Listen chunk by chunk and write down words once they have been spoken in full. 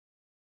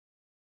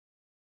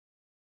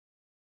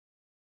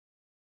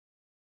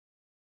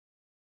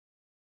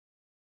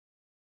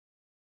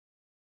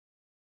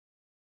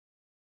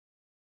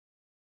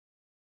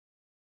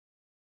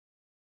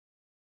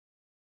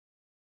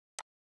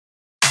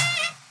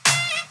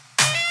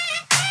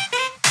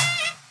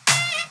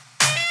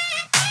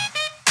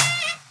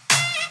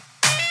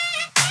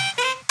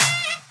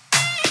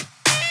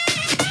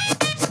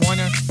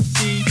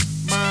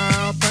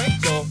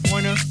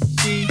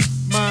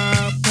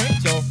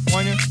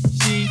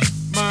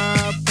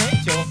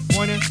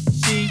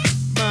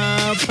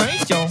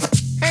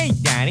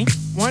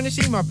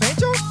my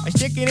pencil? I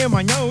stick it in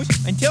my nose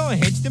until it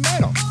hits the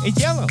metal. It's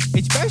yellow,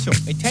 it's special,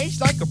 it tastes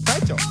like a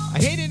pretzel. I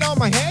hit it on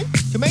my head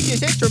to make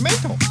this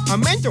instrumental.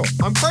 I'm mental,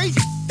 I'm crazy,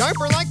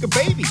 diaper like a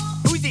baby.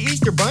 Who's the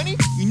Easter Bunny?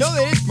 You know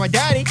that it's my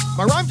daddy.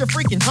 My rhymes are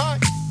freaking hot,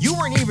 you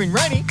weren't even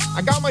ready.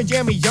 I got my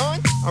jammies on,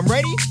 I'm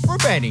ready for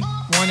Betty.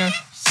 Wanna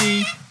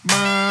see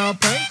my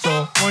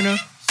pencil? Wanna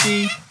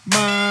see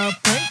my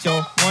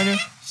pencil? Wanna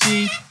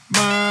see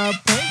my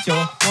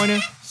pencil? Wanna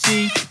see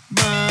my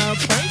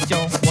pencil?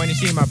 Wanna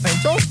see my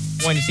pencil?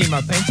 Wanna see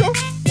my pencil?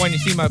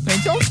 Wanna see my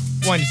pencil?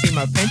 Wanna see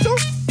my pencil?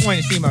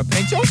 Wanna see my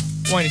pencil?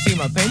 Wanna see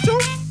my pencil?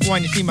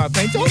 Wanna see my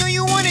pencil? No,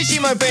 you wanna see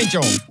my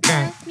pencil?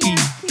 Got E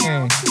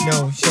and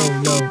no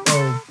solo.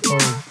 Oh,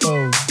 oh,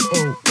 oh,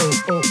 oh, oh,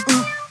 oh.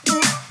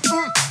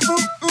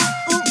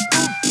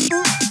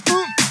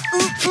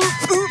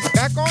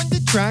 Back on the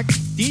track,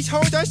 these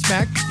hoes I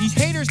smack. These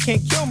haters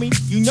can't kill me,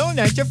 you know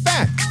that's a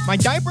fact. My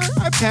diaper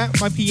I pat,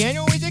 my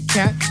piano is a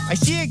cat. I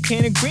see a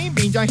can of green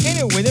beans, I hit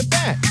it with a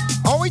bat.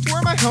 Always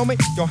wear my helmet,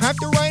 don't have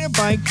to ride a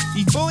bike.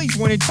 These bullies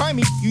wanna try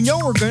me, you know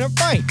we're gonna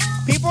fight.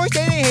 People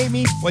say they hate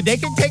me, well they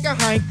can take a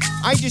hike.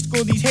 I just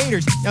school these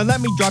haters, now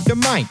let me drop the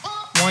mic.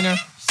 Wanna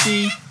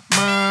see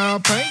my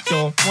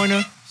pencil?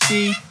 Wanna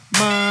see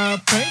my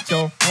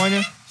pencil?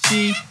 Wanna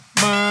see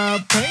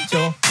my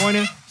pencil?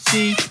 Wanna see my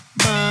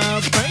pencil?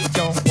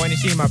 Wanna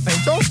see my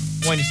pencil?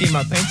 Wanna see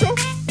my pencil?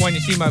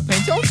 Wanna see my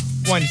pencil?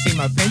 Wanna see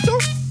my pencil?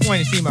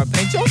 Wanna see my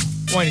pencil?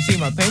 Wanna see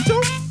my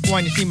pencil?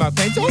 Wanna see my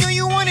pencil? No,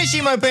 you wanna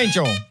see my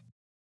pencil?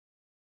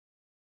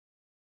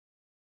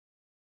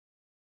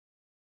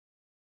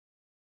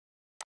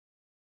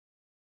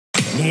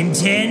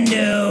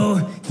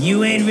 Nintendo,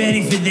 you ain't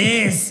ready for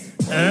this.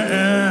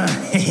 Alright,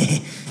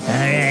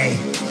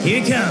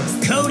 here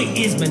comes.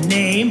 Cody is my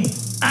name.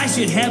 I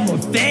should have more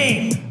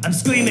fame. I'm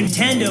screaming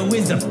Nintendo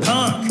is a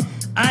punk.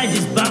 I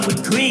just bought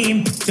with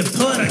cream to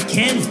put on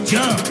Ken's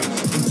junk.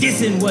 If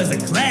dissing was a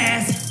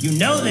class, you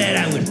know that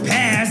I would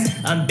pass.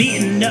 I'm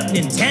beating up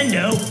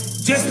Nintendo,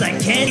 just like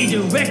Candy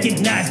to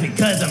recognize me,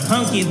 cause I'm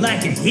hunky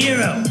like a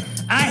hero.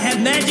 I have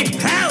magic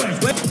powers.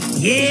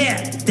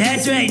 Yeah,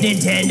 that's right,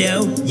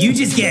 Nintendo. You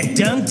just get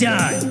dunked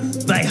on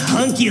by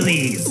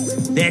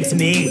Hunkules. That's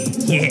me.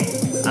 Yeah,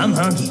 I'm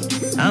hunky.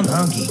 I'm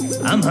hunky.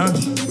 I'm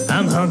hunky.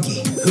 I'm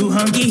hunky. Who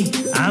hunky?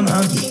 I'm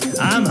hunky.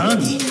 I'm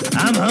hunky.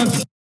 I'm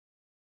hunky.